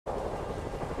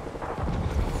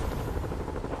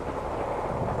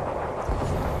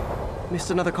Missed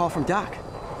another call from Doc.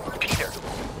 Peter,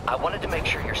 I wanted to make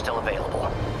sure you're still available.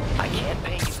 I can't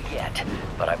pay you yet,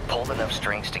 but I've pulled enough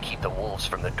strings to keep the wolves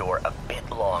from the door a bit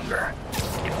longer.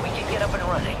 If we can get up and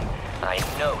running, I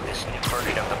know this new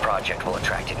version of the project will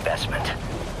attract investment.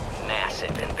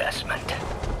 Massive investment.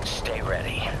 Stay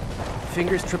ready.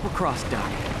 Fingers triple crossed, Doc.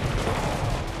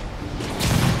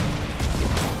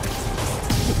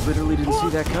 Literally didn't see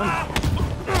that coming.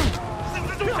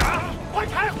 快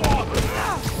开火！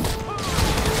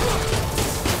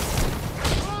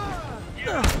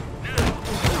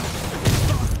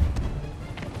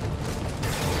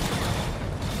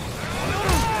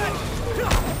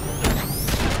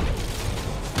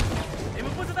 你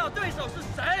们不知道对手是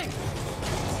谁？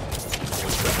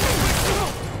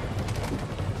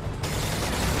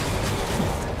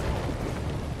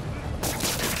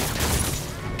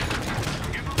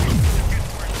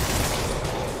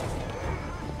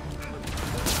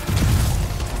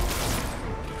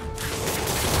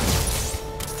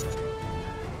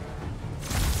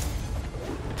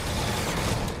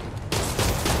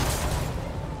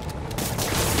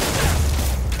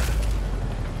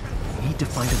 To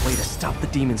find a way to stop the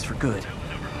demons for good.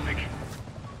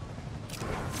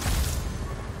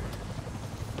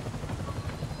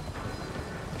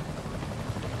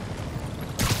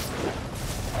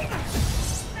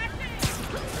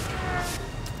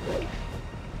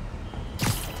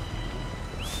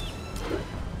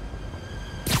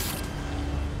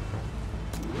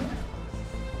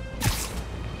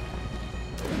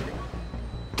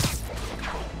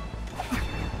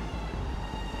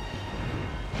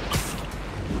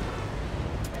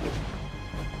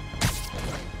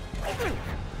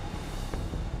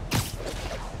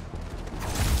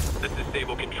 This is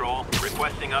Stable Control,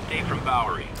 requesting update from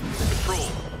Bowery. Control,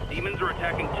 demons are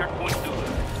attacking Checkpoint Zulu.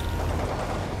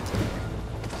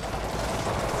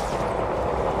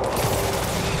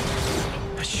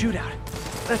 A shootout.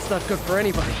 That's not good for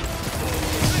anybody.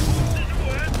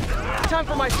 Time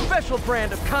for my special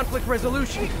brand of conflict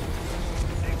resolution.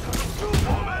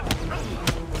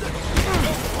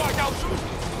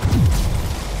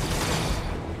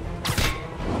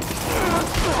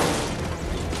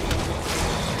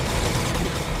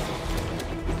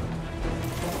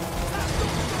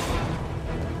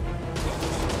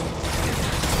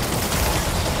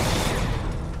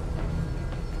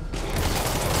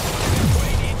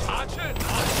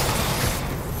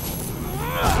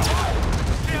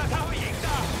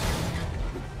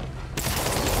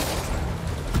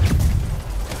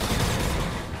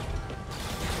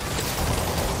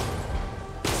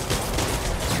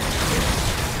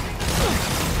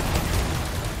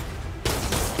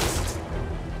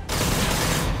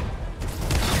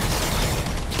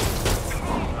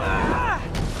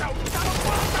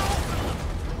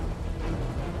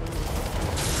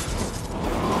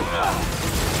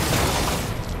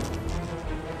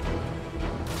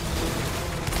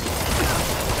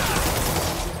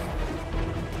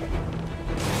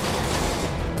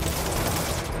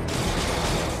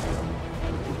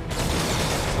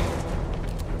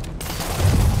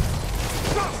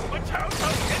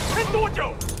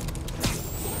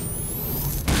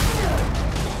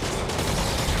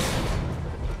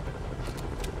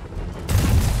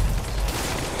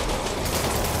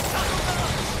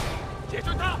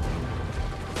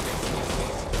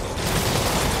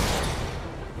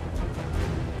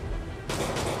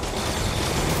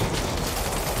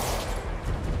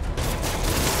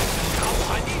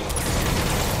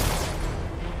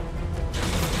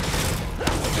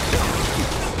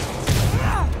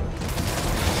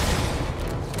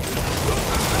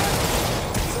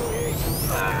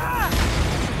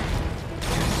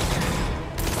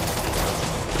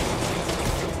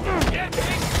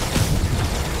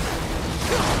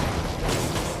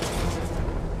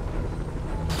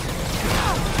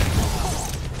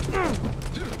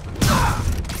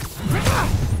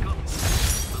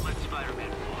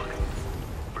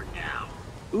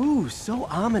 Ooh, so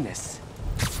ominous.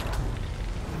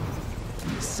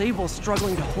 Sable's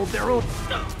struggling to hold their own.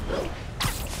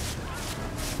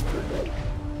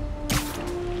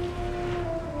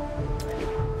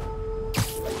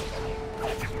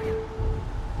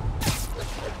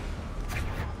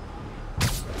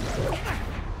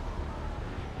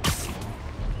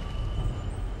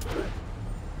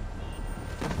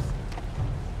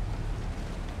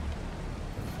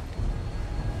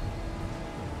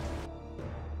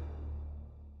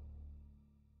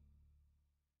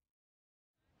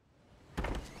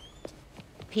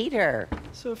 Peter.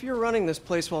 So if you're running this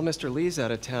place while Mr. Lee's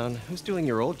out of town, who's doing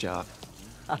your old job?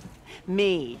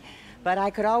 Me. But I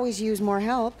could always use more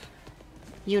help.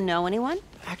 You know anyone?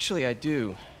 Actually, I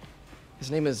do. His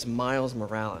name is Miles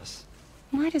Morales.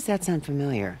 Why does that sound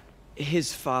familiar?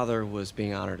 His father was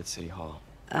being honored at City Hall.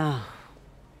 Oh,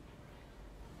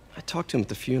 I talked to him at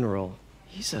the funeral.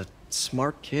 He's a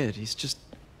smart kid. He's just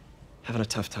having a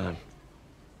tough time.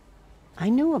 I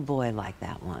knew a boy like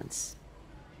that once.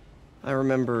 I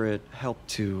remember it helped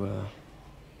to,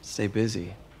 stay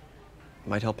busy.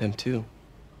 Might help him, too.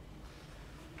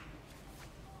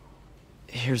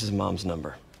 Here's his mom's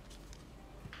number.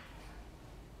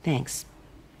 Thanks.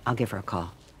 I'll give her a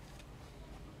call.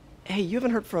 Hey, you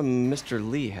haven't heard from Mr.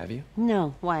 Lee, have you?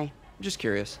 No, why? Just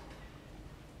curious.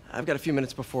 I've got a few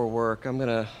minutes before work. I'm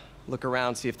gonna look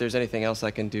around, see if there's anything else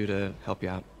I can do to help you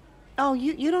out. Oh,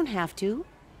 you don't have to.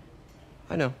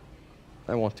 I know.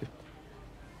 I want to.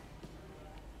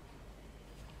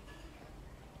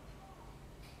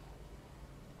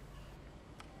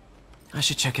 I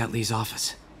should check out Lee's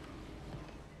office.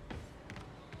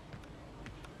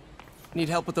 Need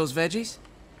help with those veggies?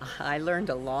 I learned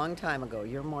a long time ago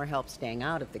you're more help staying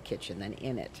out of the kitchen than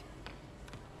in it.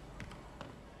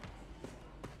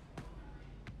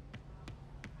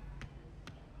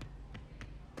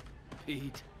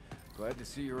 Pete, glad to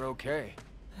see you're okay.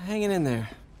 Hanging in there.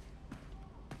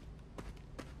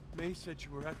 May said you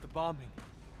were at the bombing.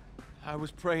 I was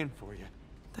praying for you.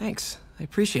 Thanks. I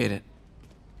appreciate it.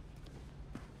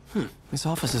 This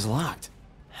office is locked.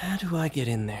 How do I get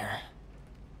in there?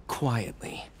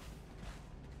 Quietly.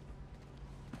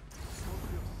 Don't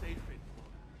feel safe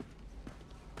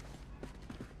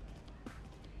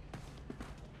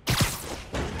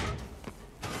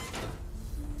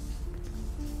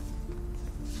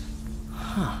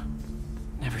anymore.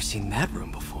 Never seen that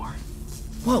room before.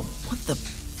 Whoa, what the...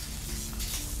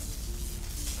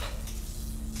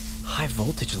 High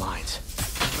voltage lines.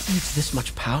 What needs this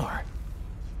much power?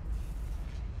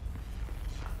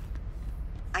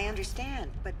 I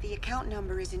understand, but the account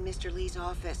number is in Mr. Lee's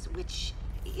office, which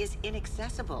is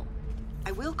inaccessible.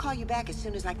 I will call you back as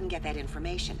soon as I can get that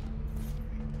information.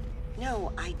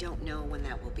 No, I don't know when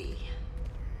that will be.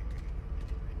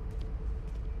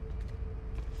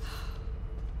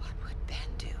 What would Ben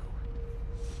do?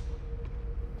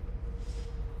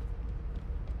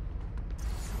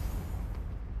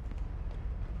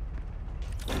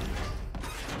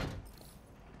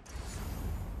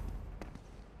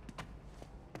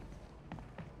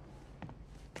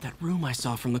 That room I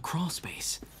saw from the crawl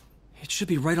space. It should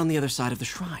be right on the other side of the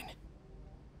shrine.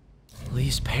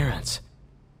 Lee's parents.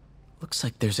 Looks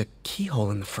like there's a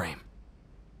keyhole in the frame.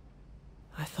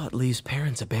 I thought Lee's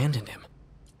parents abandoned him.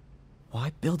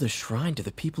 Why build a shrine to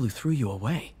the people who threw you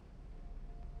away?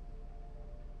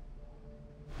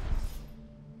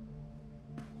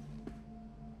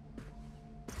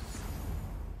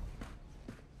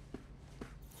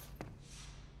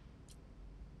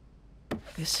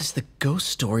 This is the ghost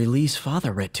story Lee's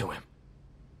father read to him.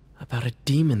 About a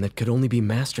demon that could only be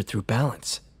mastered through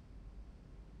balance.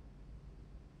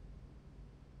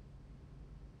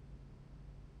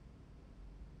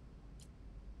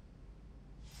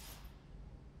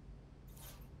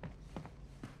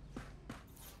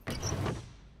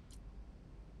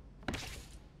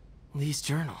 Lee's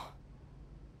journal.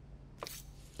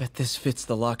 Bet this fits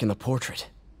the lock in the portrait.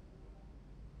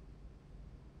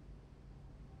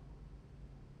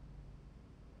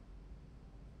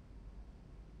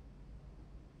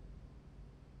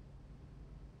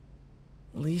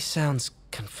 Lee sounds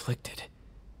conflicted.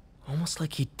 Almost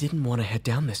like he didn't want to head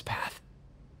down this path.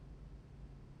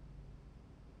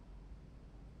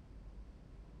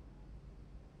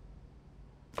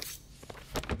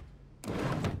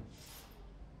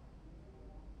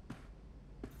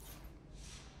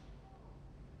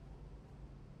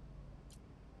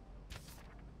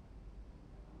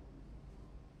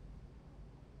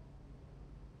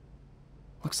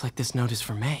 Looks like this note is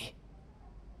for May.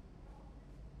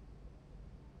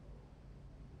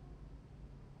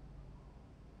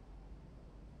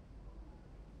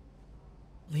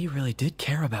 Lee really did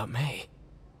care about May.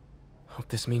 Hope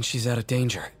this means she's out of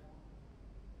danger.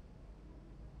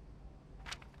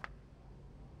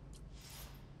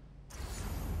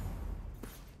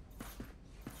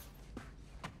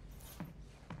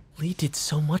 Lee did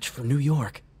so much for New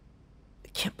York. I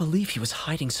can't believe he was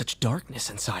hiding such darkness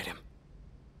inside him.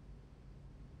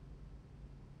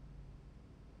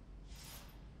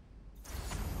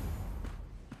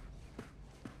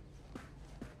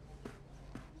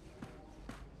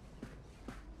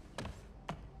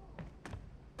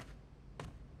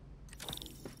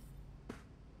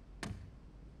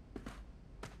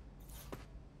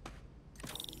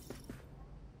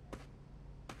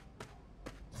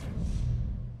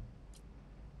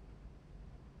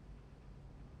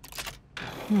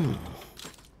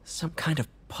 Some kind of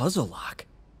puzzle lock.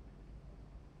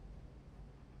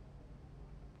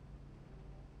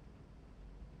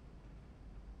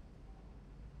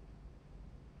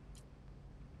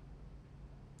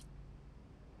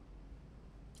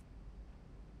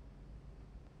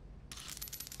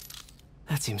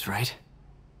 That seems right.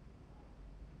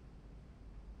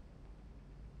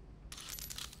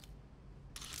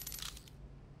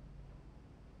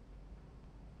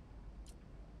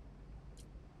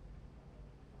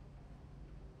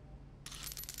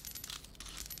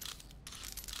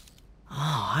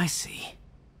 Oh, I see.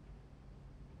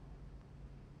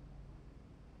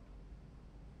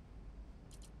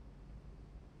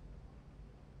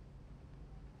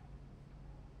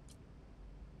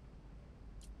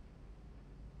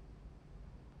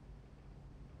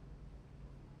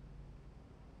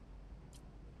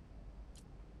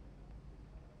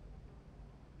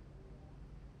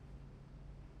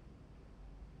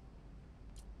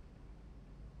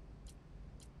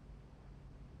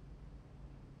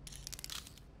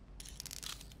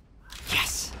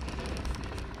 Yes!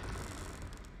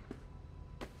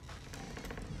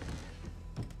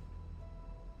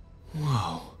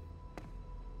 Whoa.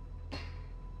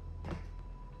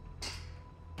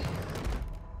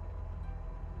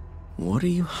 What are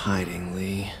you hiding,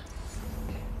 Lee?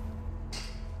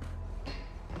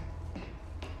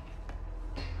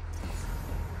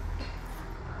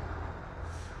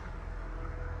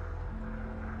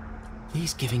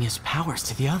 Lee's giving his powers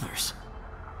to the others.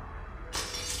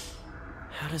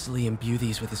 How does Lee imbue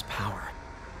these with his power?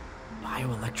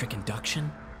 Bioelectric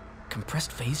induction?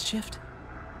 Compressed phase shift?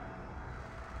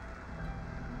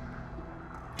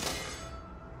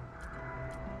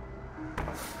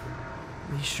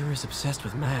 Lee sure is obsessed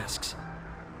with masks.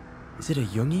 Is it a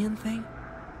Jungian thing?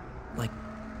 Like,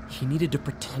 he needed to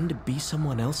pretend to be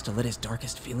someone else to let his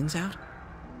darkest feelings out?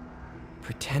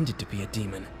 Pretended to be a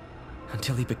demon,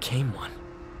 until he became one.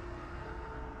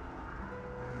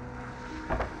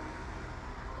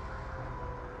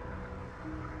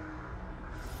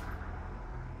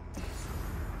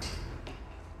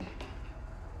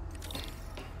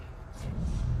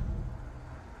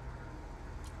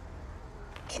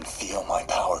 Can feel my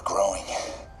power growing,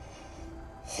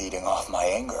 feeding off my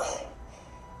anger.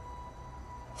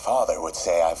 Father would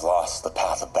say I've lost the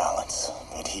path of balance,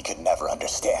 but he could never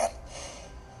understand.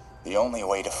 The only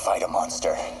way to fight a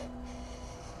monster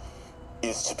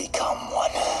is to become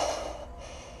one.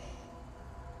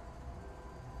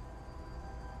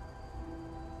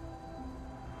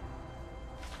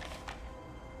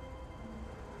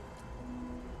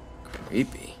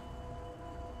 Creepy.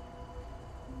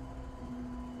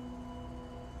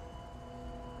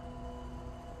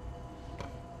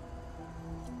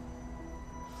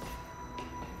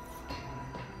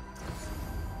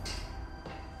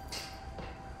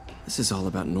 This is all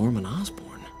about Norman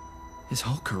Osborn. His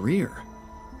whole career.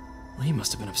 Lee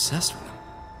must have been obsessed with him.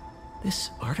 This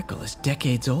article is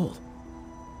decades old.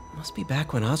 Must be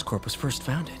back when Oscorp was first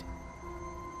founded.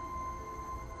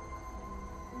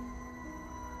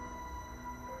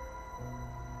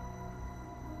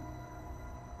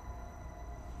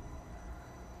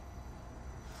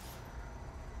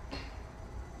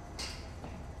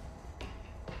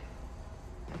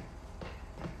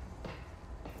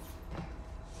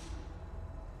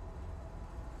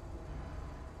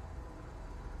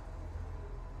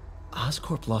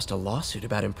 Oscorp lost a lawsuit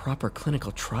about improper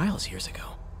clinical trials years ago.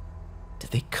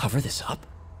 Did they cover this up?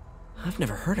 I've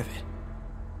never heard of it.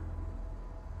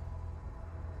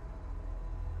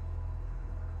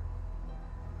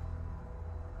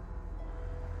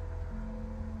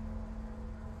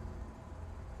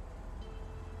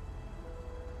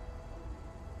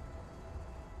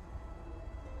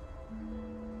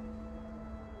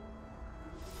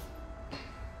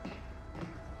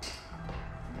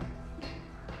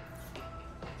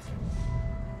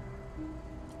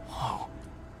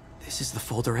 This is the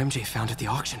folder MJ found at the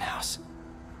auction house.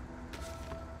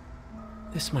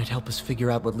 This might help us figure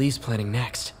out what Lee's planning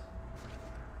next.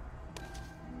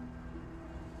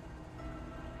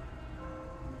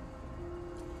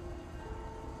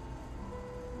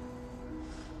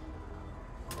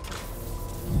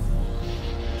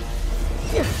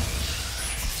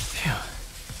 Phew.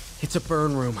 It's a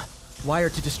burn room,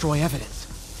 wired to destroy evidence.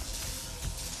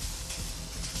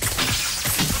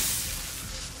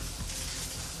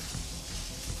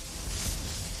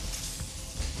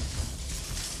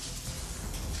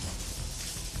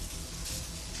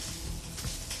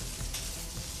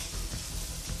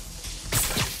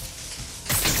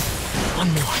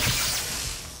 One more.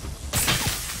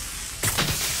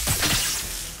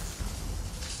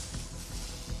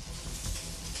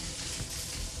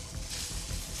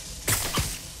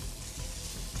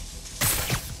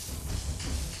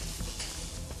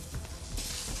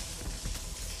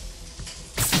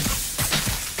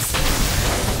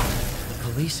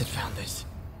 Elise had found this.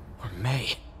 Or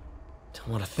May. Don't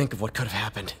want to think of what could have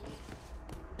happened.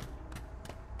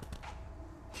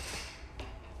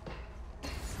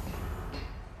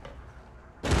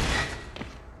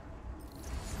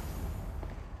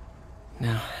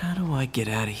 Now, how do I get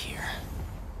out of here?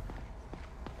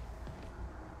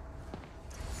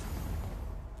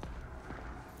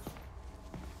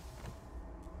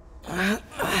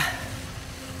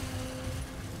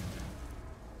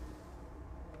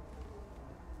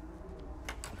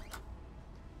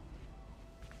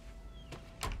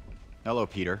 Hello,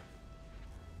 Peter.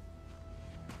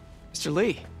 Mr.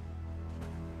 Lee.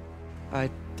 I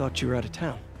thought you were out of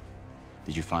town.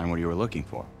 Did you find what you were looking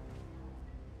for?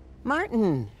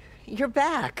 Martin, you're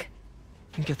back.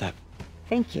 You can get that.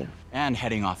 Thank you. And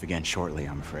heading off again shortly,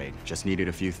 I'm afraid. Just needed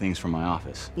a few things from my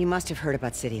office. You must have heard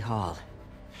about City Hall.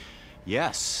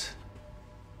 Yes.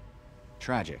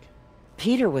 Tragic.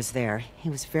 Peter was there. He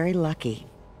was very lucky.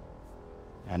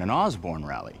 And an Osborn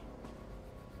rally.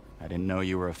 I didn't know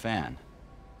you were a fan.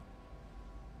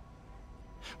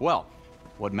 Well,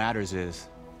 what matters is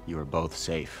you are both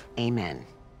safe. Amen.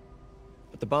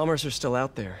 But the bombers are still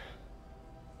out there.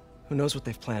 Who knows what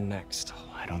they've planned next?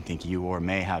 I don't think you or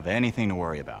May have anything to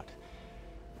worry about.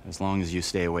 As long as you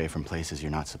stay away from places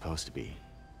you're not supposed to be.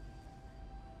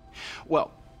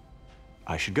 Well,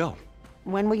 I should go.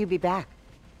 When will you be back?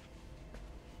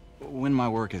 When my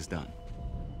work is done.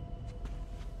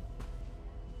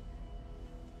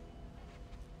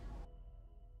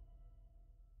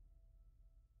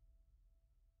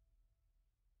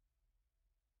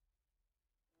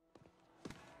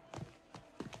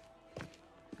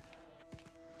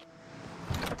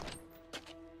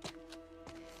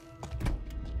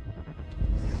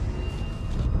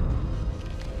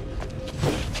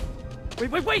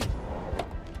 Wait, wait!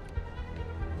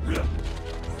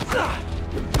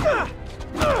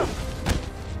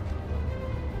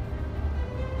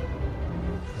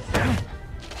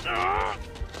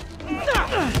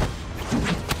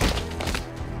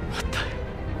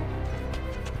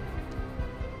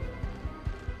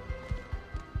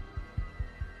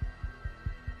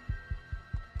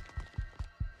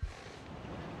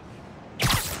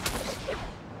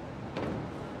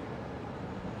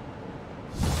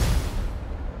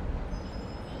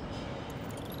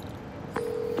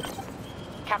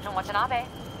 Captain Watanabe.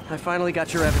 I finally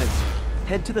got your evidence.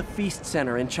 Head to the Feast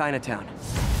Center in Chinatown.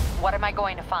 What am I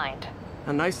going to find?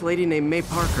 A nice lady named May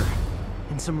Parker.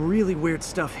 And some really weird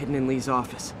stuff hidden in Lee's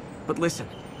office. But listen,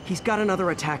 he's got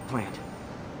another attack planned.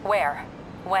 Where?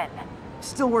 When?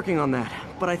 Still working on that,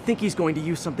 but I think he's going to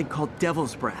use something called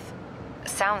Devil's Breath.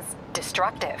 Sounds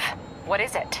destructive. What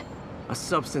is it? A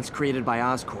substance created by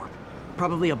Oscorp.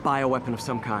 Probably a bioweapon of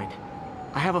some kind.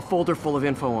 I have a folder full of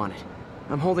info on it.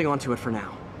 I'm holding on to it for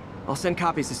now. I'll send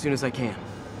copies as soon as I can.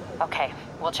 Okay,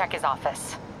 we'll check his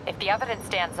office. If the evidence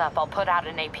stands up, I'll put out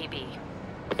an APB.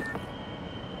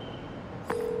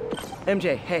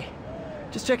 MJ, hey.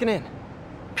 Just checking in.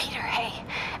 Peter, hey.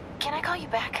 Can I call you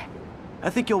back? I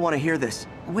think you'll want to hear this.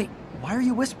 Wait, why are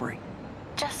you whispering?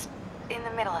 Just in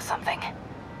the middle of something.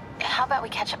 How about we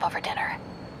catch up over dinner?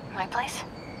 My place?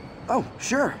 Oh,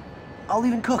 sure. I'll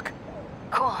even cook.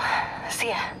 Cool. See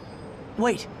ya.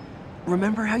 Wait.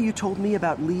 Remember how you told me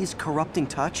about Lee's corrupting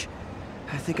touch?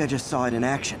 I think I just saw it in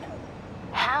action.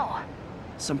 How?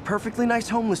 Some perfectly nice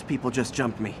homeless people just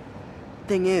jumped me.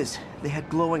 Thing is, they had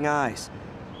glowing eyes.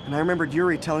 And I remembered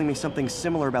Yuri telling me something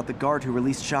similar about the guard who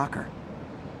released Shocker.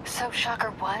 So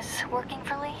Shocker was working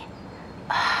for Lee?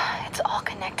 It's all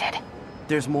connected.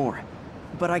 There's more.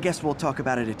 But I guess we'll talk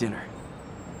about it at dinner.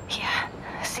 Yeah,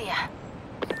 see ya.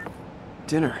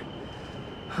 Dinner?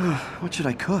 What should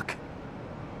I cook?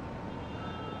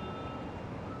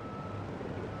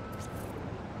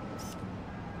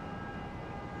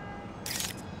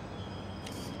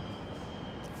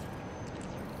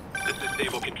 This is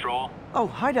Stable Control. Oh,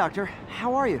 hi, Doctor.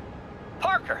 How are you?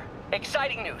 Parker,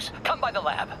 exciting news. Come by the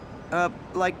lab.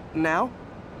 Like now?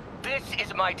 This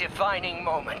is my defining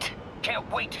moment. Can't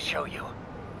wait to show you.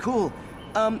 Cool.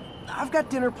 I've got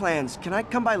dinner plans. Can I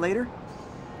come by later?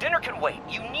 Dinner can wait.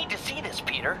 You need to see this,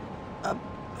 Peter.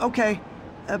 Okay.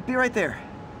 Be right there.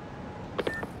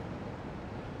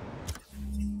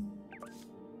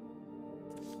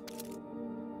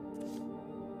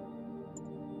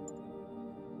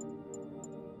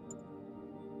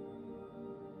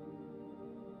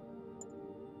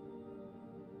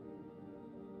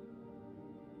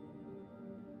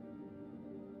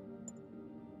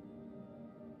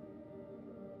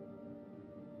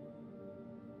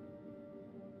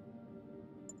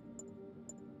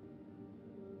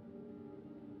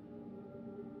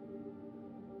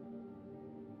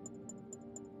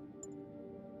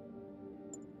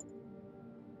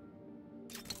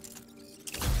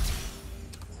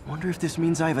 Wonder if this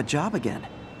means I have a job again.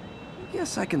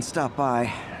 Guess I can stop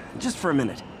by, just for a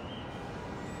minute.